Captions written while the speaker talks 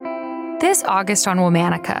This August on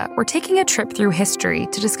Womanica, we're taking a trip through history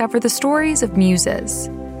to discover the stories of Muses,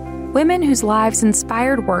 women whose lives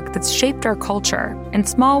inspired work that's shaped our culture in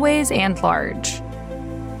small ways and large.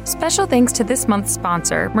 Special thanks to this month's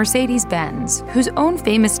sponsor, Mercedes-Benz, whose own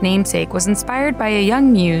famous namesake was inspired by a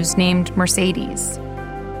young muse named Mercedes.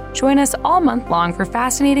 Join us all month long for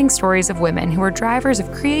fascinating stories of women who are drivers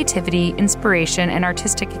of creativity, inspiration, and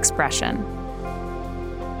artistic expression.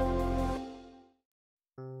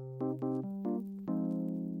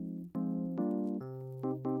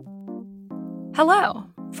 Hello!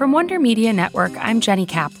 From Wonder Media Network, I'm Jenny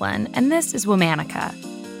Kaplan, and this is Womanica.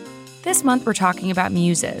 This month we're talking about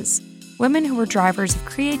muses, women who were drivers of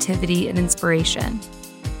creativity and inspiration.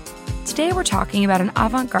 Today we're talking about an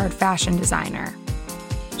avant-garde fashion designer.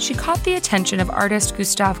 She caught the attention of artist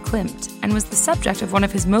Gustav Klimt and was the subject of one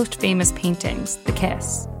of his most famous paintings, The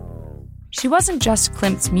Kiss. She wasn't just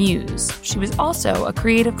Klimt's muse, she was also a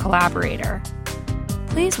creative collaborator.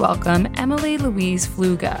 Please welcome Emilie Louise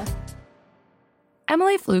Flöge.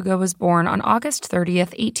 Emilie Flöge was born on August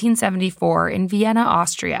 30th, 1874 in Vienna,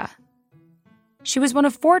 Austria. She was one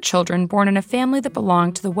of 4 children born in a family that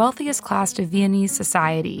belonged to the wealthiest class of Viennese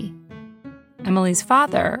society. Emilie's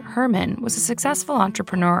father, Hermann, was a successful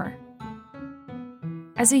entrepreneur.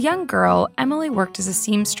 As a young girl, Emilie worked as a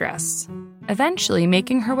seamstress, eventually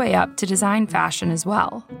making her way up to design fashion as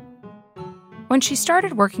well. When she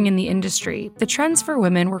started working in the industry, the trends for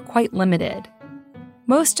women were quite limited.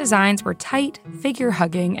 Most designs were tight,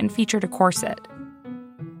 figure-hugging, and featured a corset.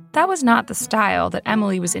 That was not the style that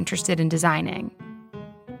Emilie was interested in designing.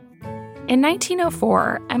 In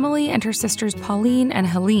 1904, Emilie and her sisters Pauline and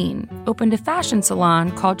Helene opened a fashion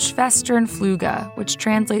salon called Schwestern Flöge, which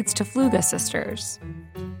translates to Flöge sisters.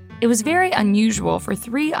 It was very unusual for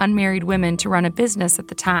 3 unmarried women to run a business at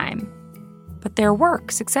the time, but their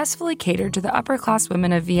work successfully catered to the upper-class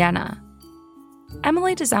women of Vienna.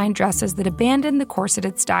 Emilie designed dresses that abandoned the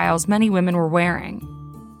corseted styles many women were wearing.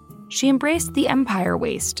 She embraced the empire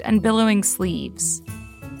waist and billowing sleeves.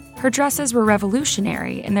 Her dresses were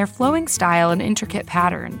revolutionary in their flowing style and intricate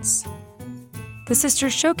patterns. The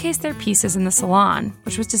sisters showcased their pieces in the salon,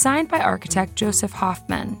 which was designed by architect Joseph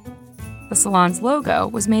Hoffmann. The salon's logo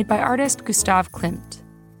was made by artist Gustav Klimt.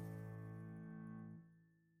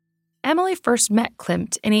 Emilie first met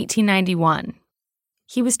Klimt in 1891.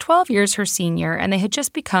 He was 12 years her senior, and they had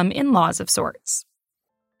just become in-laws of sorts.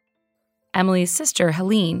 Emilie's sister,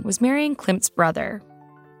 Helene, was marrying Klimt's brother.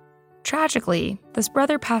 Tragically, this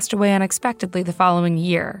brother passed away unexpectedly the following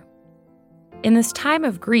year. In this time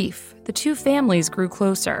of grief, the 2 families grew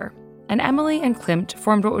closer, and Emilie and Klimt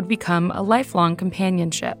formed what would become a lifelong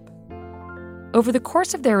companionship. Over the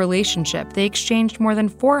course of their relationship, they exchanged more than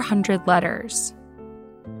 400 letters.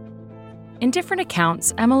 In different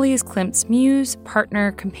accounts, Emilie is Klimt's muse,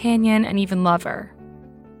 partner, companion, and even lover.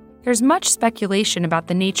 There's much speculation about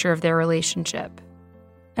the nature of their relationship.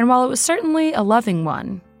 And while it was certainly a loving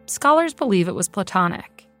one, scholars believe it was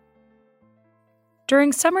platonic.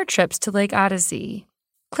 During summer trips to Lake Adasee,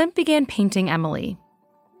 Klimt began painting Emilie.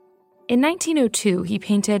 In 1902, he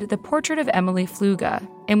painted The Portrait of Emilie Flöge,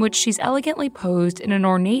 in which she's elegantly posed in an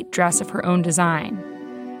ornate dress of her own design.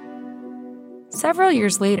 Several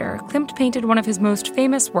years later, Klimt painted one of his most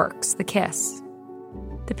famous works, The Kiss.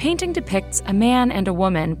 The painting depicts a man and a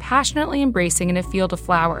woman passionately embracing in a field of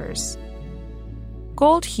flowers.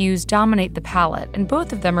 Gold hues dominate the palette, and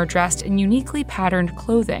both of them are dressed in uniquely patterned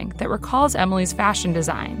clothing that recalls Emilie's fashion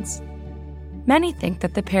designs. Many think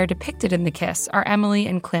that the pair depicted in The Kiss are Emilie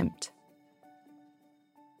and Klimt.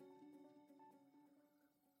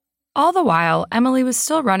 All the while, Emilie was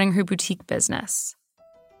still running her boutique business.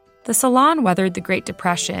 The salon weathered the Great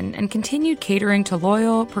Depression and continued catering to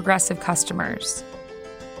loyal, progressive customers.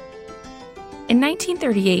 In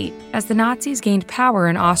 1938, as the Nazis gained power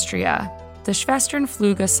in Austria, the Schwestern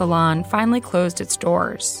Flöge salon finally closed its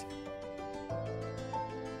doors.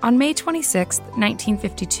 On May 26,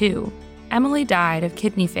 1952, Emilie died of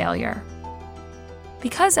kidney failure.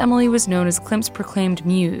 Because Emilie was known as Klimt's proclaimed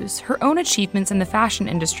muse, her own achievements in the fashion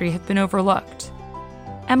industry have been overlooked.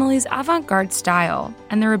 Emilie's avant-garde style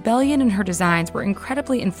and the rebellion in her designs were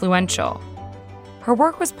incredibly influential. Her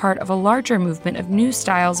work was part of a larger movement of new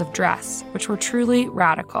styles of dress, which were truly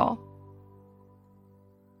radical.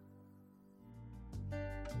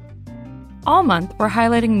 All month, we're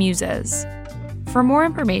highlighting muses. For more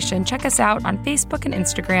information, check us out on Facebook and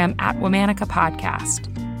Instagram at Womanica Podcast.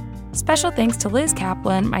 Special thanks to Liz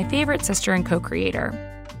Kaplan, my favorite sister and co-creator.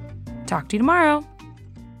 Talk to you tomorrow.